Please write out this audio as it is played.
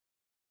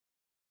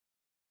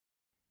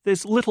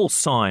There's little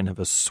sign of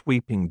a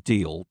sweeping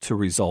deal to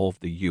resolve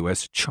the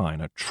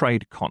US-China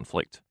trade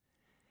conflict.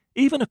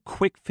 Even a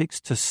quick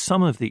fix to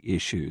some of the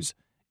issues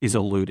is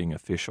eluding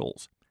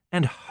officials,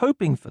 and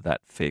hoping for that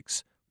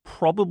fix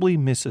probably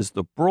misses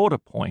the broader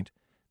point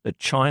that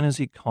China's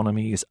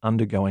economy is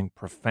undergoing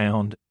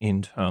profound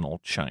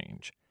internal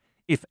change.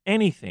 If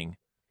anything,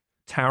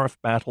 tariff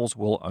battles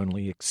will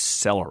only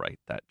accelerate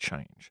that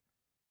change.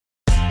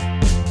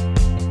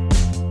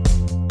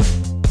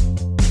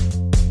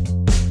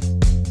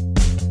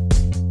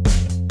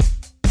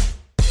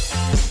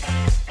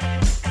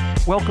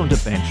 Welcome to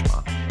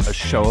Benchmark, a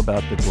show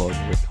about the global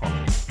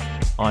economy.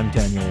 I'm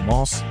Daniel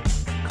Moss,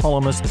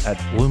 columnist at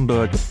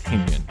Bloomberg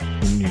Opinion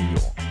in New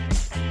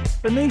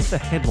York. Beneath the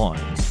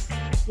headlines,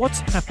 what's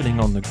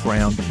happening on the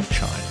ground in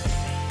China?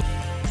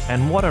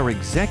 And what are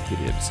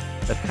executives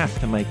that have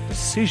to make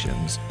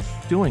decisions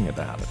doing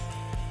about it?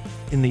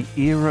 In the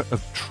era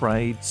of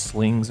trade,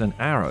 slings and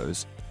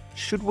arrows,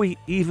 should we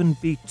even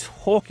be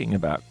talking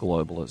about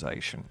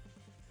globalization?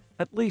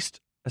 At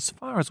least as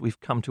far as we've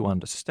come to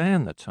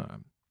understand the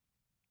term.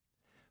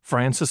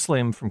 Francis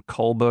Lim from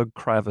Kohlberg,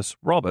 Kravis,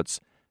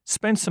 Roberts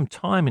spent some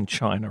time in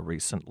China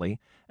recently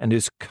and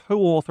is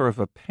co-author of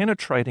a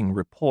penetrating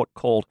report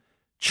called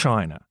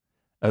China,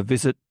 A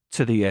Visit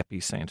to the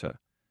Epicenter.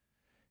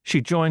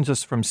 She joins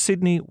us from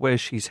Sydney, where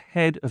she's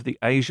head of the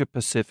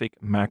Asia-Pacific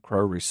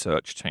Macro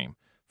Research Team.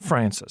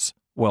 Francis,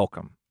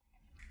 welcome.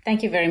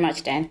 Thank you very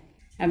much, Dan.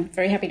 I'm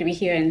very happy to be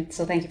here, and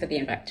so thank you for the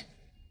invite.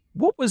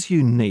 What was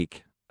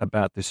unique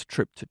about this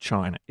trip to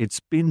China? It's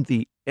been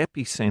the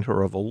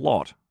epicenter of a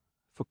lot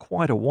for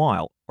quite a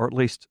while, or at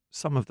least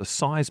some of the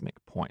seismic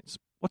points.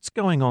 What's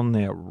going on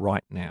there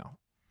right now?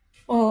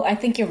 Well, I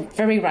think you're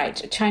very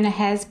right. China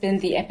has been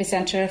the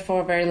epicenter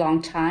for a very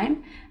long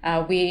time.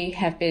 Henry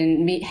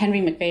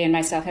McVeigh and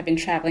myself have been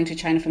traveling to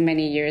China for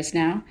many years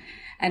now.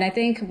 And I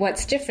think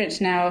what's different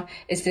now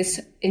is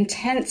this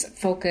intense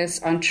focus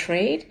on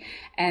trade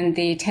and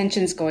the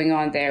tensions going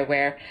on there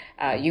where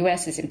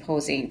U.S. is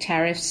imposing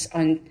tariffs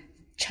on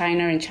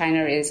China and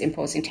China is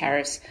imposing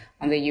tariffs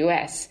on the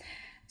U.S.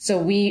 So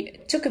we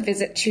took a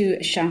visit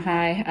to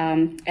Shanghai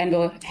and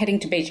we're heading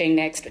to Beijing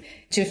next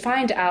to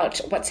find out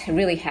what's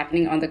really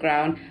happening on the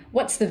ground.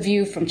 What's the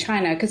view from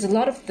China? Because a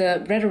lot of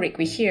the rhetoric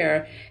we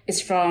hear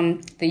is from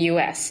the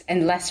US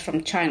and less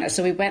from China.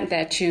 So we went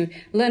there to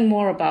learn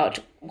more about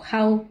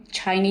how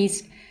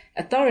Chinese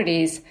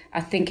authorities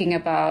are thinking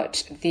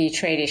about the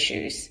trade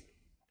issues.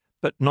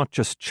 But not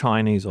just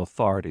Chinese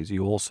authorities.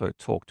 You also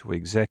talk to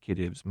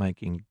executives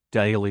making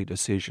daily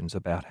decisions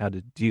about how to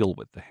deal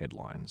with the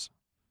headlines.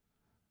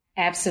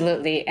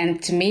 Absolutely.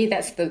 And to me,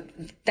 that's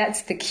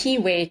the key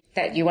way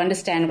that you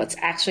understand what's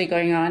actually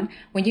going on.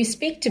 When you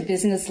speak to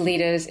business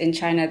leaders in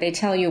China, they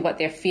tell you what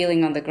they're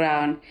feeling on the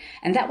ground.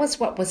 And that was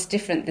what was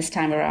different this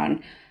time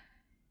around.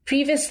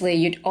 Previously,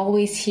 you'd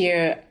always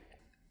hear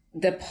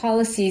the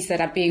policies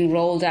that are being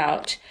rolled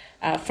out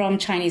from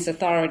Chinese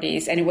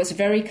authorities, and it was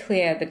very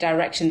clear the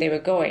direction they were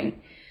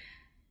going.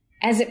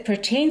 As it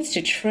pertains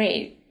to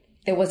trade,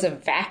 there was a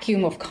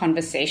vacuum of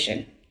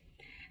conversation.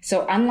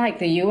 So unlike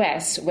the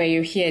US, where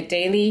you hear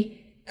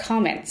daily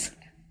comments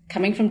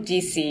coming from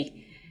DC,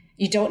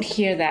 you don't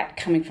hear that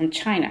coming from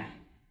China.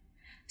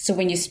 So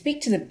when you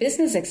speak to the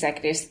business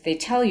executives, they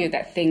tell you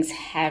that things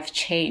have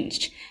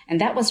changed.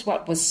 And that was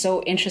what was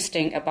so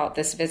interesting about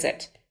this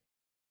visit.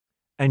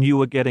 And you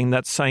were getting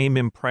that same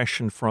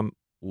impression from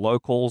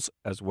locals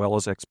as well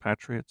as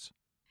expatriates?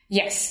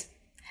 Yes.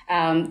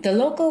 The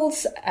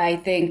locals, I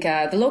think,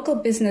 the local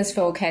business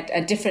folk had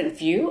a different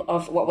view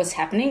of what was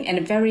happening and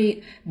a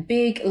very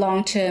big,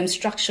 long-term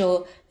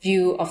structural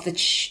view of the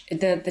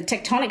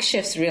tectonic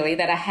shifts, really,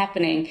 that are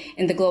happening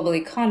in the global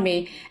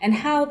economy and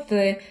how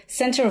the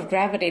center of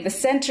gravity, the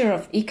center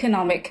of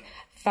economic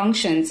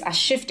functions are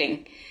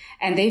shifting.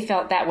 And they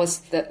felt that was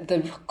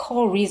the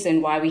core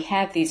reason why we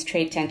have these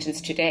trade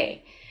tensions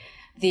today.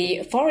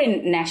 The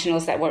foreign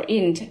nationals that were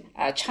in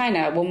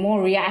China were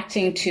more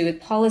reacting to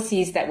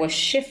policies that were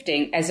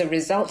shifting as a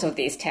result of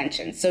these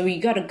tensions. So we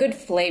got a good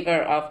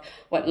flavor of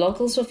what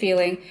locals were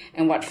feeling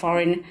and what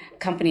foreign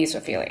companies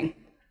were feeling.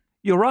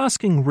 You're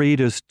asking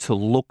readers to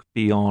look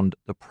beyond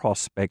the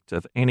prospect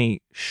of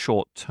any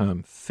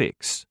short-term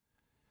fix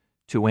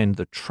to end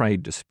the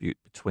trade dispute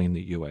between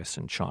the US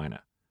and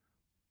China.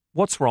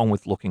 What's wrong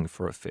with looking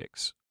for a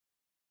fix?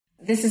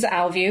 This is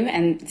our view,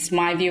 and it's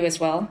my view as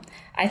well.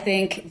 I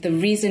think the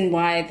reason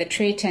why the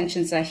trade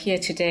tensions are here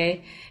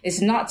today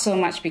is not so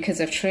much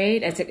because of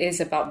trade as it is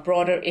about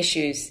broader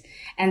issues.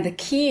 And the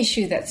key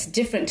issue that's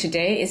different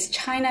today is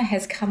China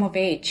has come of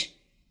age.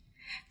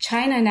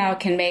 China now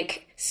can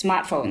make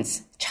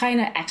smartphones.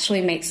 China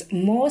actually makes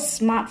more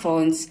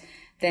smartphones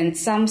than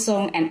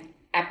Samsung and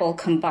Apple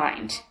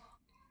combined.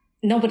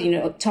 Nobody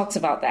talks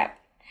about that.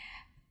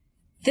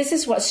 This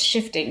is what's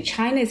shifting.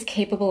 China is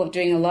capable of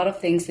doing a lot of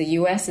things the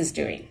US is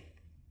doing.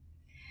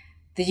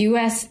 The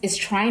US is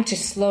trying to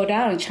slow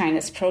down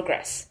China's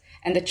progress,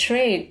 and the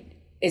trade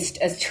is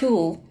a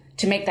tool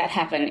to make that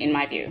happen, in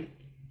my view.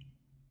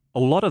 A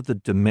lot of the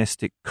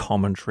domestic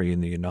commentary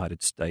in the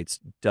United States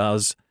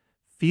does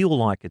feel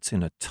like it's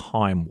in a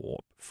time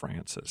warp,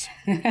 Frances.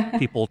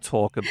 People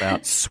talk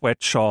about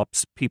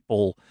sweatshops.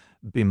 People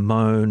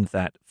bemoan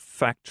that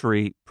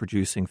factory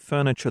producing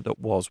furniture that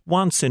was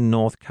once in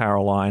North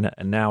Carolina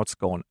and now it's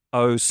gone,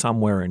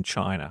 somewhere in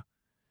China.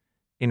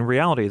 In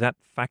reality, that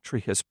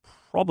factory has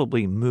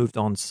probably moved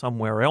on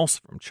somewhere else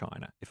from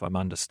China, if I'm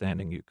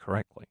understanding you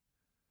correctly.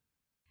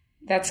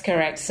 That's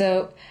correct.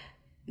 So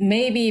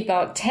maybe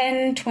about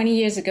 10, 20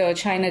 years ago,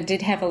 China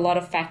did have a lot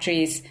of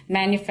factories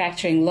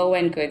manufacturing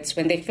low-end goods.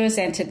 When they first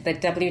entered the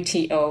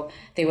WTO,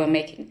 they were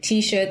making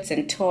T-shirts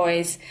and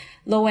toys,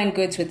 low-end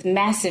goods with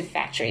massive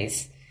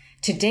factories.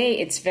 Today,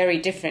 it's very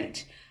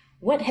different.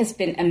 What has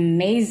been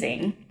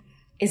amazing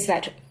is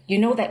that you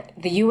know that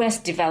the US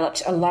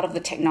developed a lot of the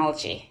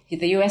technology.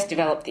 The US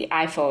developed the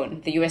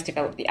iPhone, the US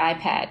developed the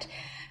iPad.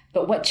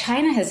 But what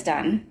China has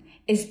done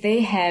is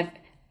they have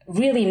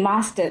really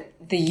mastered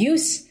the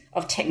use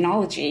of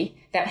technology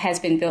that has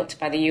been built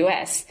by the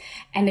US.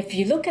 And if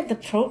you look at the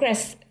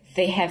progress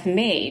they have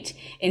made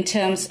in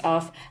terms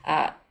of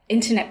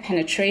internet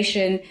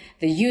penetration,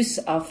 the use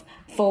of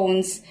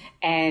phones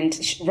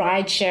and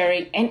ride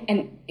sharing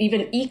and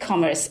even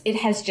e-commerce, it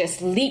has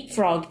just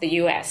leapfrogged the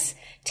US.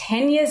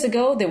 10 years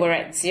ago, they were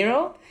at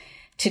zero.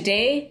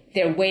 Today,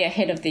 they're way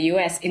ahead of the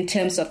US in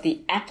terms of the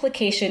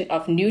application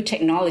of new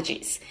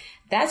technologies.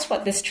 That's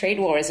what this trade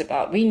war is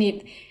about.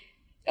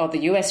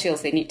 The US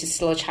feels they need to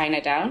slow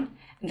China down.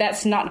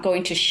 That's not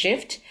going to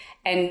shift.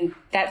 And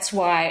that's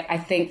why I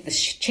think the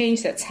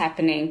change that's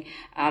happening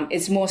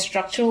is more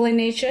structural in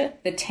nature.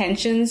 The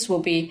tensions will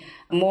be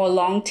more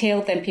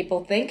long-tailed than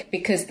people think,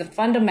 because the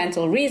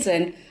fundamental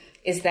reason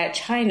is that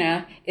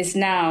China is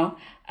now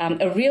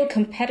a real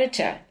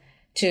competitor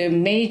to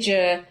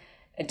major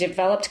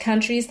developed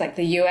countries like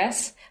the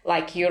US,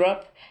 like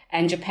Europe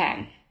and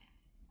Japan.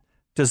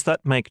 Does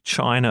that make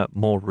China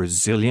more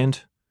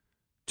resilient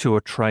to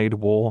a trade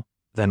war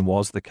than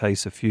was the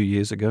case a few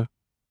years ago?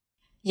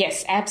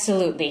 Yes,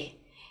 absolutely.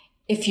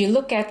 If you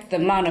look at the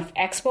amount of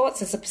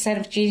exports as a percent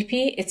of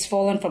GDP, it's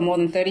fallen from more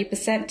than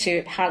 30%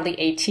 to hardly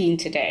 18%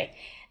 today,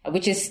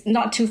 which is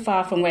not too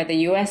far from where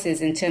the US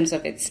is in terms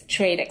of its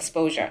trade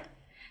exposure.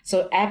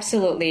 So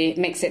absolutely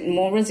makes it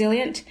more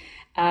resilient.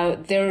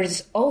 There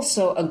is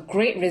also a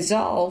great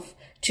resolve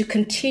to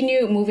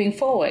continue moving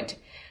forward.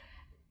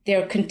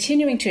 They're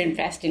continuing to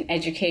invest in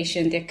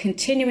education. They're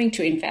continuing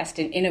to invest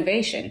in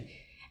innovation.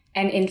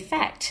 And in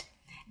fact,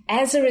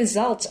 as a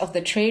result of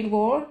the trade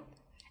war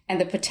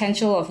and the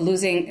potential of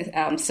losing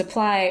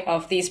supply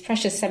of these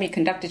precious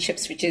semiconductor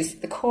chips, which is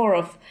the core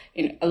of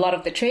a lot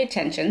of the trade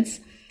tensions,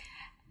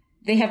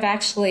 they have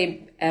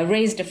actually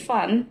raised a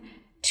fund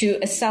to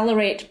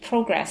accelerate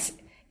progress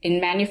in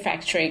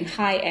manufacturing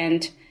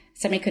high-end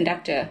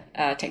semiconductor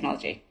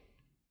technology.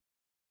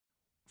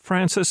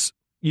 Frances,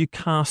 you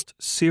cast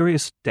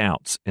serious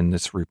doubts in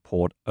this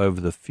report over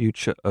the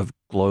future of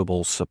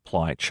global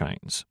supply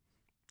chains.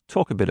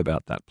 Talk a bit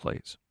about that,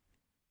 please.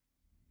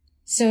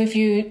 So if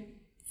you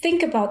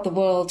think about the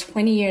world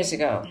 20 years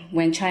ago,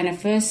 when China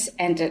first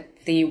entered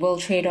the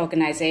World Trade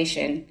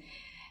Organization,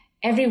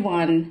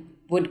 everyone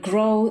would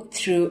grow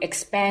through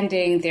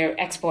expanding their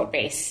export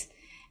base.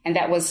 And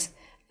that was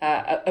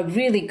a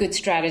really good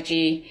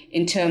strategy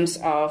in terms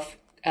of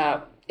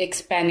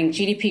expanding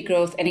GDP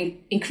growth and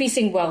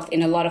increasing wealth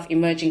in a lot of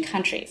emerging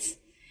countries.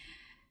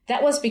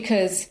 That was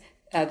because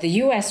the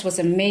US was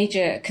a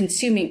major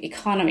consuming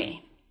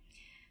economy.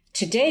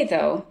 Today,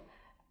 though,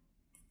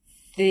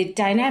 the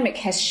dynamic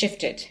has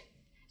shifted.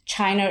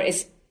 China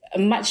is a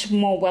much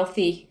more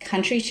wealthy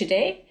country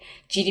today.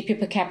 GDP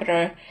per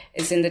capita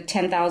is in the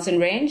 10,000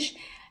 range,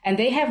 and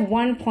they have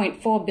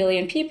 1.4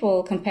 billion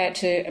people compared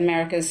to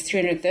America's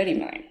 330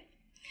 million.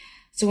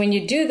 So when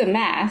you do the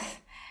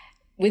math,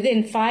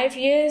 within 5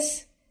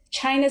 years,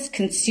 China's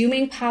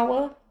consuming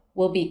power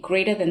will be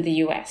greater than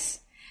the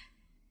US.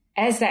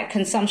 As that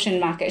consumption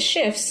market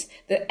shifts,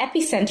 the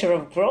epicenter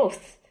of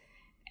growth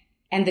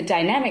and the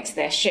dynamics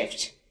there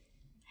shift.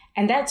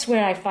 And that's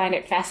where I find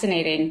it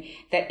fascinating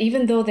that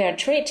even though there are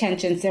trade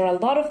tensions, there are a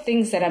lot of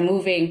things that are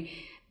moving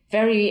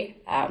very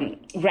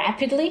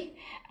rapidly,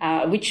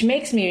 which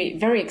makes me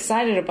very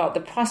excited about the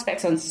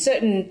prospects on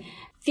certain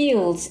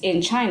fields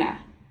in China.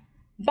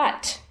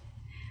 But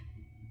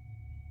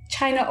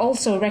China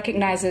also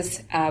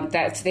recognizes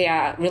that they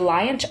are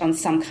reliant on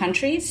some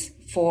countries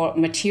for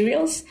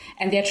materials,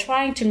 and they're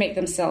trying to make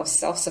themselves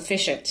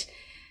self-sufficient.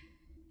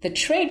 The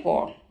trade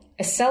war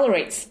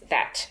accelerates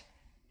that.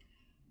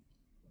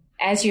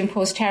 As you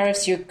impose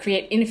tariffs, you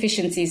create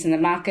inefficiencies in the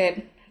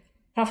market,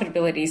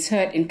 profitability is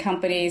hurt in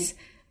companies,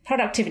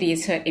 productivity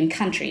is hurt in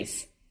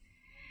countries.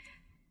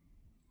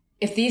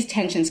 If these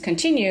tensions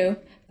continue,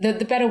 the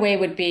better way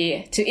would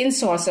be to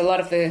insource a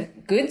lot of the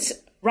goods,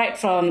 right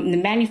from the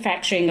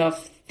manufacturing of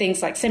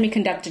things like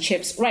semiconductor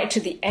chips, right to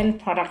the end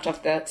product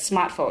of the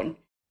smartphone.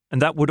 And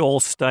that would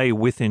all stay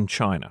within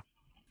China?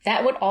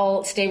 That would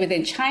all stay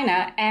within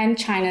China and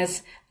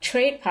China's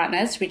trade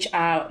partners, which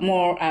are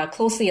more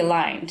closely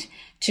aligned.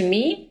 To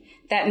me,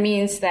 that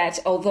means that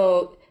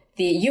although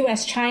the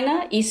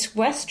US-China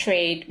East-West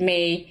trade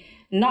may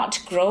not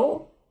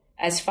grow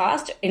as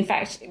fast. In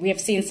fact, we have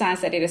seen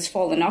signs that it has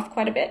fallen off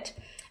quite a bit.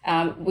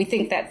 We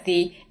think that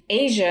the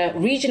Asia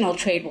regional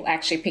trade will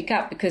actually pick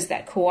up because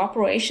that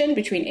cooperation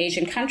between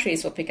Asian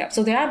countries will pick up.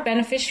 So there are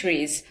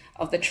beneficiaries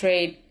of the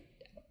trade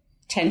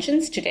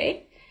tensions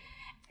today.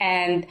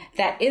 And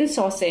that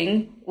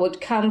insourcing would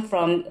come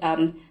from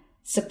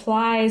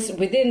supplies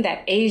within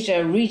that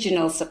Asia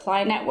regional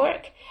supply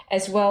network,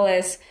 as well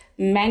as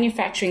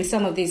manufacturing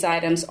some of these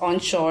items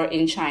onshore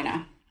in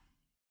China.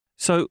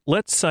 So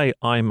let's say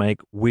I make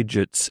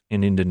widgets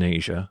in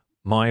Indonesia.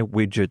 My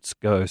widgets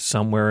go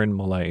somewhere in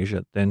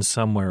Malaysia, then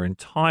somewhere in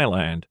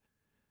Thailand.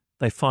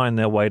 They find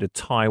their way to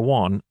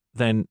Taiwan,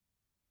 then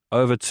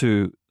over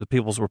to the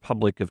People's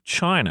Republic of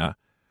China,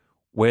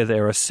 where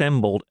they're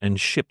assembled and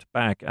shipped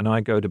back, and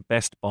I go to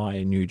Best Buy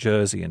in New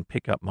Jersey and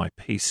pick up my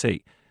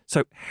PC.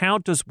 So how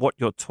does what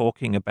you're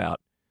talking about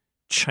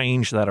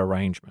change that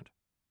arrangement?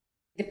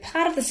 The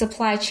part of the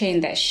supply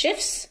chain that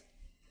shifts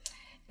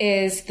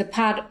is the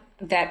part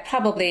that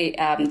probably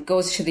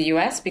goes to the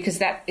U.S. because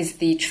that is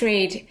the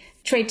trade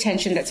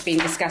tension that's being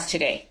discussed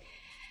today.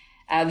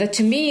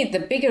 To me, the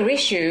bigger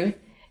issue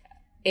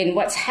in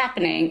what's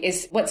happening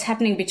is what's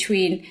happening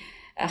between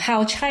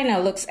how China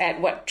looks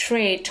at what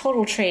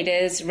total trade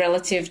is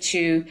relative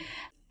to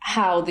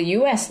how the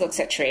U.S. looks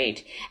at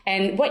trade.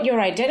 And what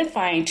you're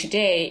identifying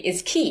today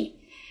is key,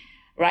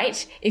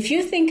 right? If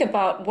you think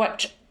about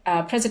what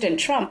President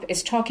Trump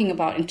is talking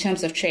about in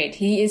terms of trade,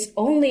 he is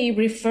only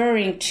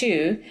referring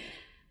to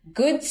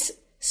goods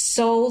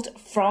sold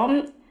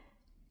from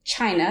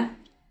China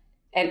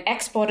and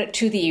exported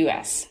to the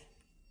U.S.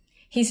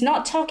 He's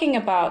not talking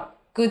about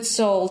goods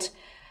sold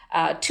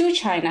to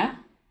China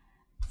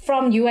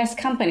from U.S.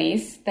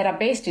 companies that are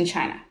based in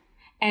China.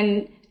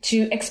 And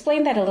to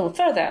explain that a little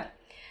further,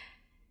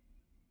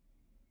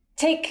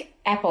 take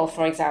Apple,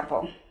 for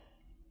example.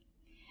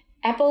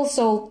 Apple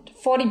sold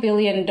 $40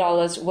 billion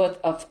worth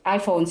of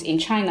iPhones in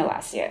China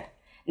last year.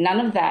 None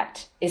of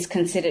that is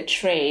considered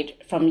trade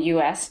from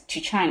U.S. to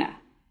China.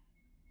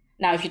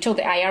 Now, if you told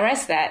the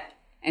IRS that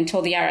and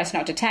told the IRS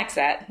not to tax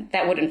that,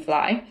 that wouldn't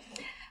fly.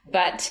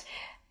 But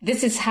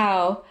this is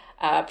how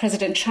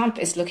President Trump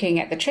is looking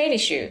at the trade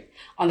issue.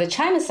 On the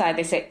China side,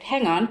 they said,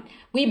 hang on,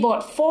 we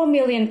bought 4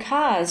 million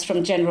cars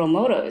from General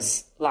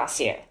Motors last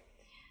year.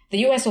 The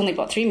U.S. only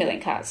bought 3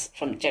 million cars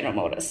from General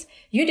Motors.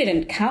 You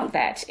didn't count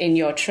that in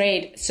your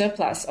trade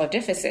surplus or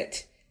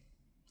deficit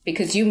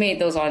because you made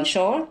those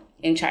onshore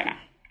in China.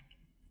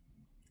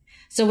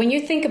 So when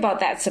you think about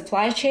that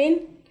supply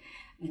chain,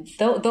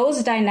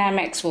 those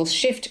dynamics will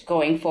shift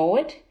going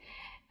forward.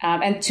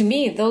 And to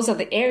me, those are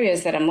the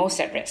areas that are most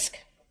at risk.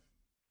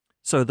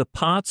 So the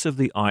parts of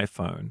the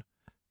iPhone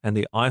and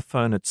the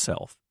iPhone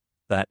itself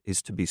that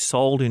is to be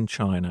sold in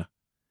China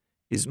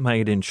is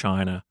made in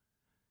China,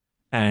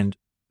 and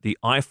the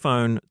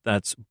iPhone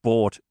that's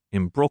bought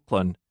in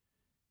Brooklyn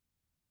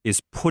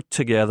is put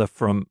together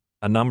from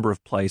a number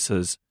of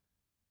places,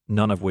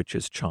 none of which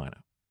is China.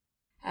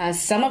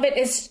 Some of it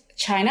is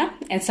China,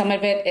 and some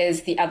of it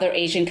is the other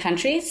Asian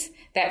countries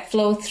that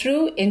flow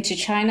through into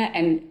China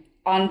and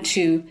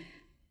onto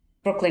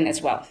Brooklyn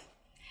as well.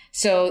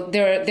 So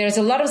there's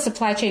a lot of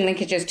supply chain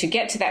linkages to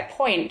get to that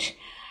point,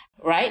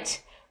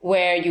 right,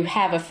 where you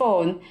have a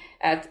phone,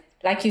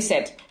 like you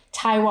said,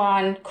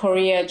 Taiwan,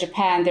 Korea,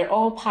 Japan, they're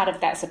all part of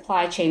that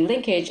supply chain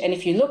linkage. And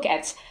if you look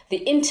at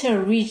the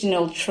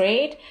inter-regional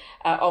trade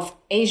of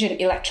Asian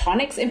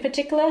electronics in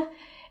particular,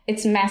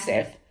 it's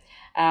massive.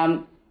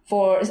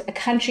 For a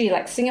country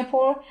like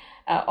Singapore,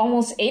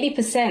 almost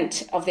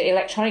 80% of the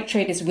electronic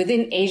trade is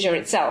within Asia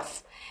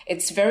itself.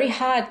 It's very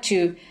hard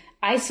to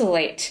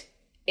isolate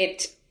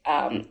it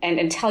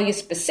and tell you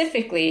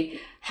specifically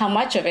how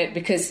much of it,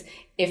 because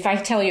if I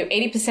tell you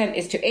 80%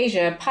 is to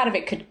Asia, part of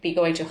it could be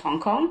going to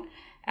Hong Kong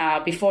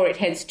before it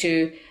heads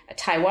to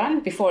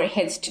Taiwan, before it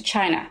heads to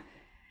China.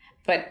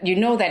 But you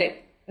know that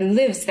it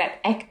lives,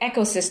 that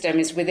ecosystem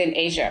is within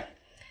Asia.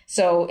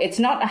 So it's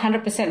not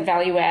 100%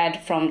 value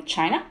add from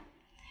China.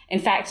 In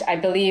fact, I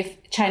believe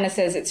China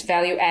says its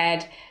value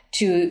add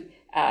to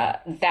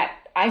that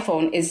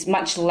iPhone is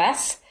much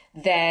less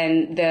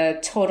than the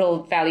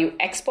total value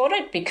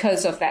exported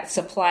because of that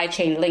supply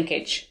chain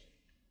linkage.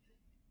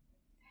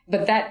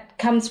 But that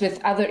comes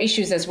with other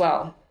issues as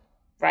well,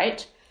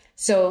 right?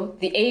 So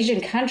the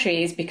Asian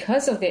countries,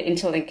 because of their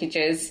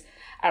interlinkages,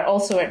 are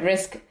also at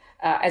risk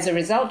as a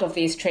result of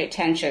these trade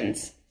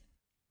tensions.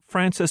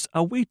 Francis,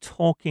 are we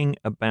talking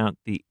about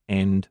the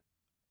end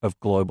of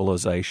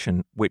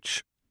globalization,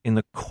 which in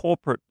the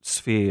corporate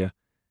sphere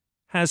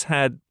has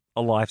had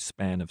a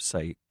lifespan of,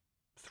 say,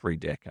 3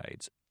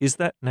 decades? Is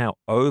that now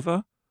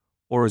over,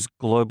 or is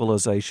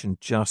globalization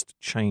just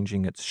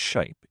changing its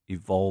shape,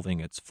 evolving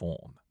its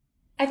form?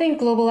 I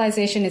think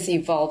globalization is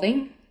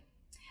evolving.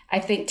 I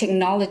think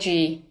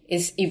technology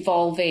is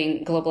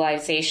evolving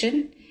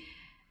globalization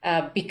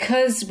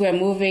because we're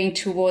moving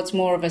towards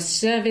more of a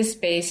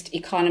service-based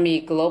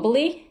economy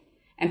globally.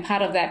 And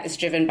part of that is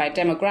driven by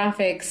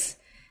demographics.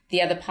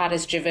 The other part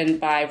is driven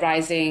by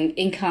rising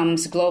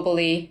incomes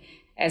globally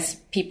as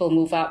people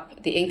move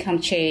up the income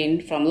chain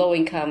from low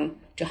income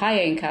to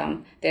higher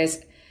income, there's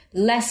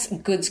less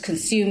goods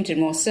consumed and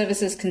more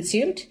services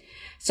consumed.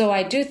 So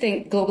I do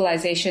think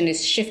globalization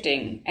is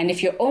shifting. And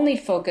if you're only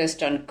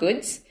focused on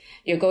goods,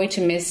 you're going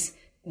to miss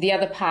the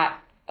other part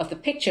of the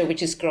picture,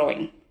 which is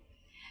growing.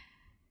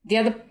 The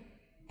other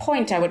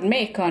point I would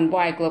make on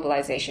why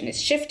globalization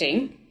is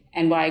shifting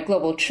and why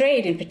global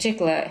trade in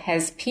particular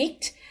has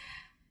peaked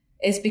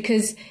is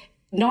because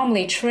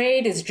normally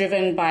trade is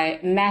driven by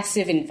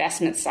massive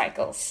investment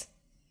cycles.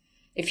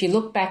 If you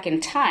look back in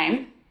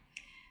time,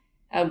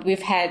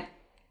 we've had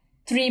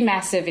 3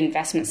 massive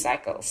investment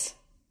cycles.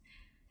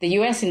 The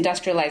US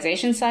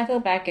industrialization cycle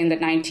back in the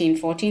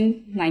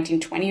 1914,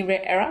 1920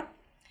 era.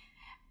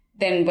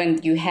 Then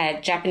when you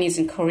had Japanese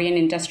and Korean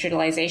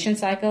industrialization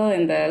cycle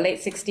in the late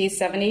 60s,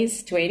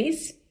 70s to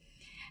 80s.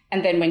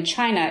 And then when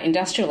China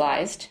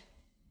industrialized,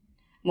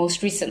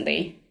 most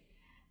recently,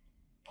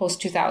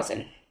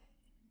 post-2000.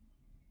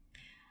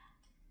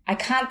 I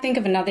can't think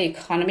of another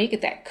economy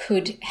that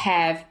could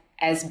have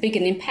as big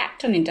an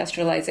impact on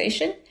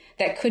industrialization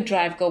that could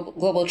drive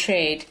global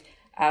trade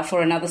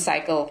for another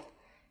cycle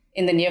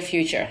in the near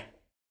future.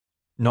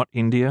 Not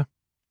India?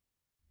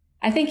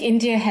 I think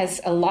India has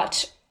a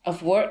lot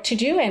of work to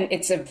do, and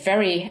it's a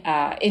very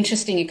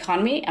interesting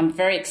economy. I'm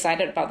very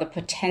excited about the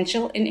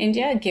potential in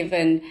India,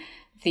 given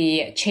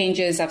the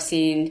changes I've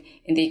seen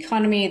in the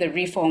economy, the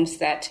reforms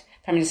that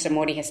Prime Minister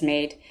Modi has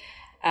made.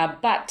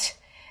 But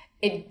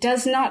it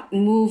does not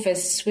move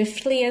as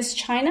swiftly as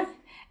China,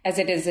 as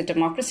it is a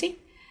democracy,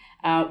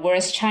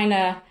 whereas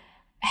China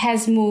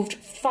has moved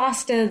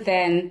faster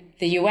than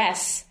the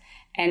US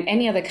and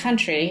any other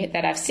country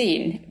that I've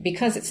seen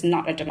because it's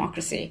not a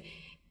democracy.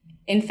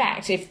 In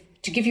fact,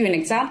 to give you an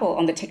example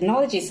on the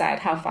technology side,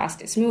 how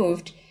fast it's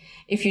moved,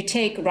 if you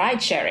take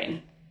ride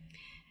sharing,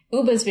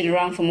 Uber's been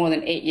around for more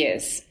than 8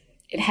 years.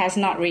 It has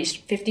not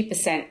reached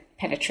 50%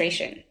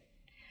 penetration.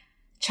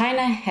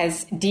 China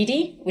has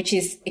Didi, which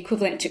is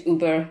equivalent to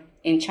Uber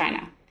in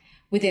China.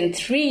 Within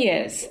 3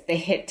 years, they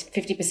hit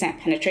 50%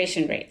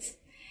 penetration rates.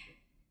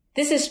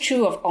 This is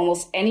true of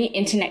almost any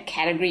internet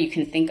category you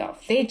can think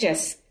of. They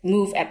just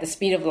move at the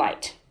speed of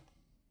light.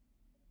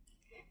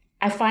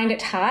 I find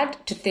it hard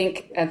to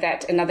think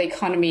that another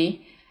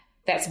economy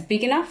that's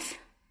big enough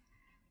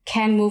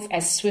can move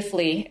as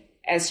swiftly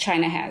as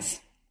China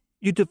has.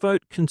 You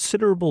devote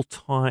considerable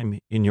time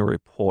in your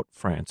report,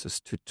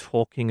 Francis, to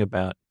talking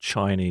about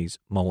Chinese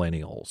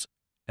millennials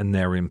and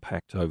their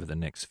impact over the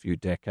next few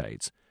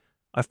decades.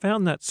 I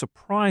found that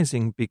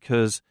surprising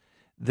because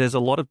there's a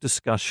lot of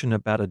discussion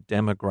about a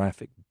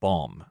demographic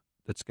bomb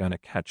that's going to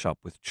catch up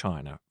with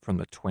China from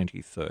the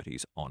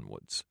 2030s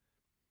onwards.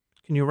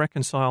 Can you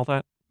reconcile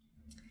that?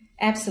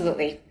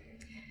 Absolutely.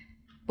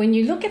 When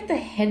you look at the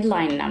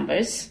headline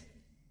numbers,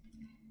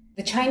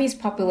 the Chinese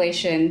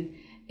population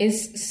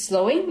is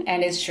slowing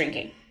and is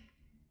shrinking,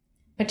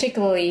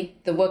 particularly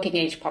the working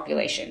age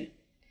population.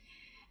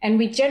 And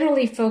we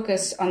generally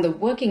focus on the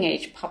working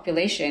age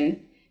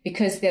population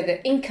because they're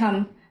the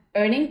income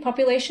earning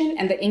population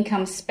and the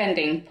income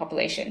spending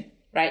population,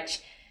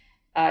 right?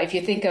 If you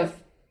think of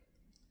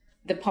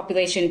the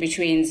population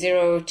between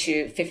 0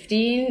 to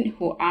 15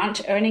 who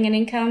aren't earning an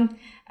income,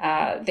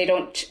 they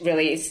don't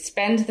really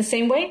spend the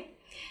same way.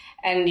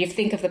 And you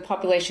think of the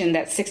population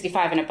that's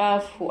 65 and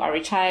above who are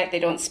retired, they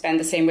don't spend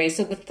the same way.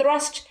 So the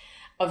thrust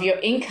of your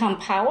income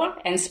power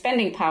and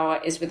spending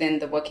power is within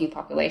the working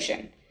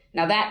population.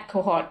 Now that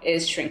cohort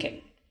is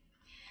shrinking.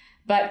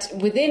 But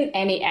within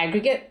any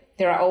aggregate,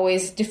 there are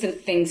always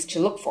different things to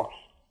look for.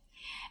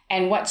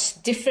 And what's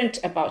different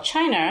about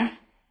China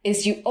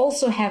is you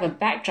also have a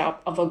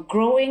backdrop of a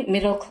growing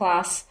middle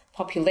class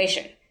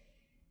population.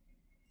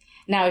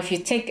 Now, if you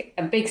take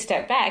a big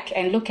step back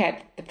and look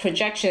at the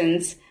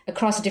projections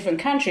across different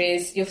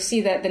countries, you'll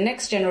see that the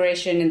next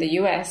generation in the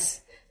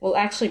US will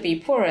actually be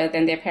poorer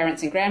than their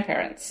parents and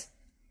grandparents.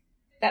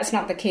 That's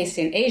not the case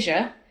in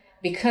Asia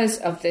because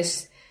of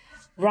this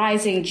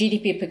rising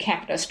GDP per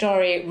capita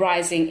story,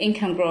 rising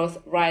income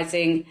growth,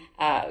 rising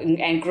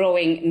and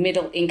growing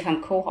middle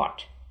income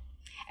cohort.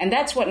 And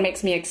that's what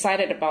makes me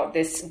excited about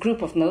this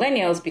group of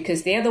millennials,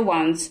 because they're the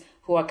ones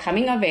who are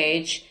coming of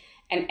age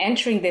and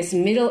entering this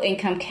middle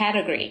income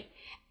category.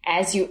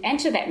 As you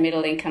enter that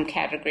middle income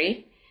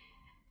category,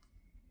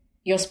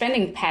 your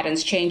spending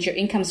patterns change, your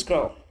incomes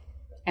grow.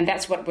 And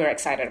that's what we're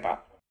excited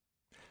about.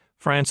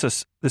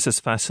 Francis, this is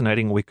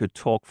fascinating. We could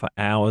talk for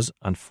hours.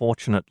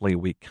 Unfortunately,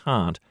 we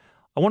can't.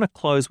 I want to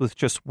close with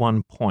just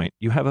one point.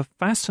 You have a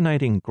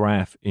fascinating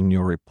graph in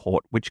your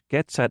report which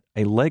gets at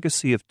a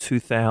legacy of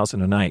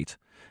 2008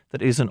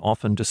 that isn't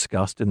often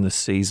discussed in the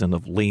season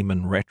of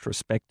Lehman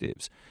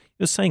retrospectives.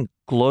 You're saying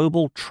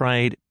global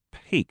trade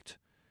peaked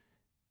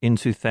in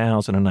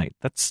 2008.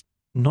 That's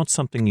not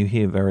something you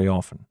hear very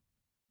often.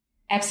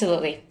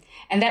 Absolutely.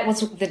 And that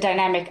was the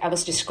dynamic I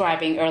was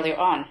describing earlier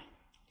on.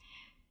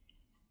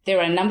 There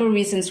are a number of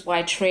reasons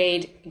why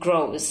trade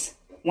grows.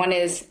 One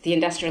is the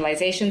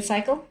industrialization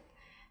cycle.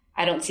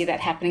 I don't see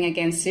that happening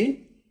again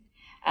soon.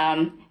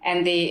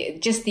 And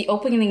the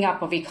opening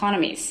up of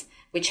economies,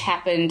 which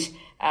happened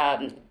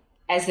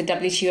as the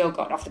WTO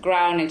got off the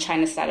ground and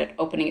China started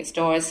opening its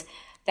doors,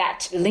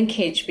 that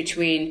linkage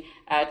between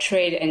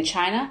trade and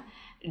China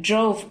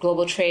drove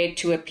global trade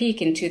to a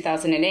peak in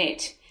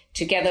 2008,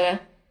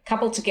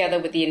 coupled together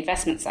with the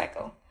investment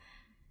cycle.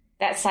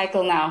 That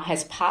cycle now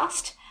has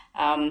passed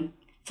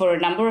for a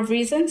number of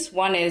reasons.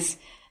 One is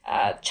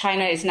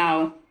China is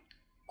now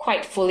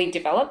quite fully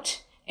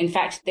developed. In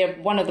fact, they're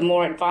one of the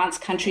more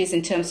advanced countries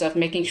in terms of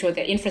making sure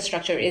their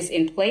infrastructure is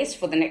in place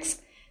for the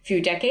next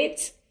few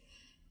decades.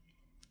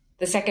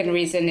 The second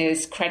reason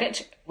is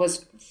credit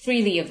was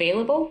freely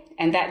available,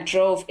 and that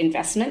drove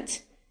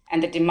investment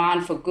and the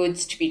demand for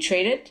goods to be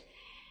traded.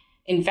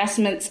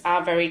 Investments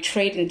are very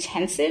trade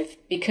intensive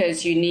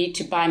because you need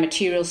to buy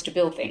materials to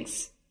build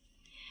things.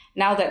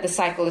 Now that the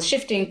cycle is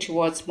shifting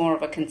towards more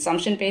of a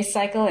consumption-based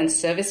cycle and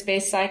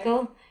service-based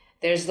cycle,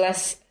 there's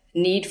less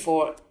need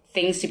for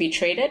things to be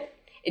traded.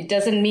 It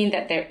doesn't mean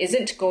that there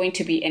isn't going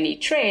to be any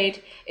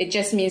trade. It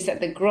just means that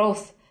the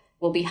growth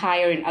will be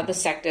higher in other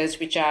sectors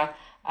which are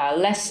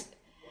less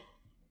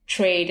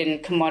trade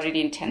and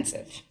commodity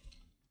intensive.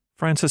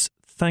 Frances,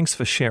 thanks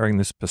for sharing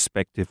this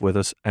perspective with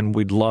us, and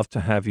we'd love to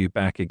have you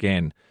back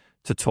again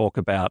to talk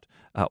about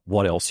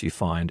what else you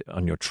find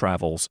on your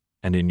travels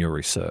and in your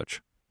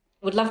research.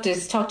 Would love to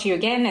talk to you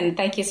again, and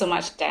thank you so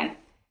much, Dan.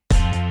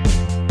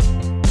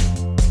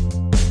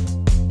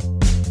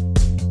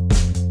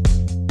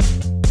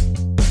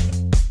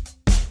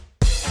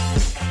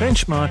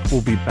 Benchmark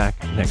will be back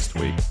next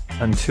week.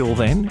 Until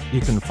then,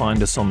 you can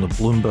find us on the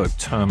Bloomberg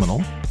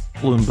terminal,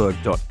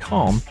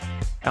 Bloomberg.com,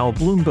 our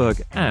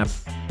Bloomberg app,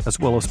 as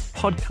well as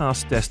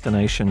podcast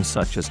destinations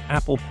such as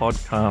Apple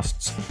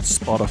Podcasts,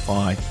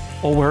 Spotify,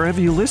 or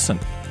wherever you listen.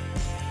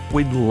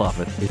 We'd love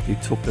it if you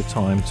took the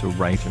time to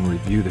rate and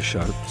review the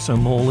show so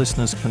more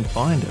listeners can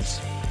find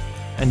us.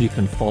 And you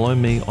can follow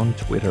me on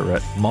Twitter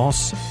at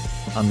Moss_Eco.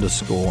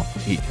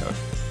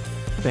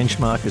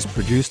 Benchmark is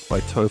produced by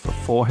Topher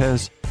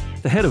Forhes.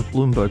 The head of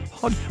Bloomberg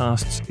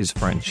Podcasts is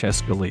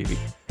Francesca Levy.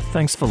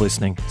 Thanks for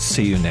listening.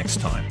 See you next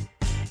time.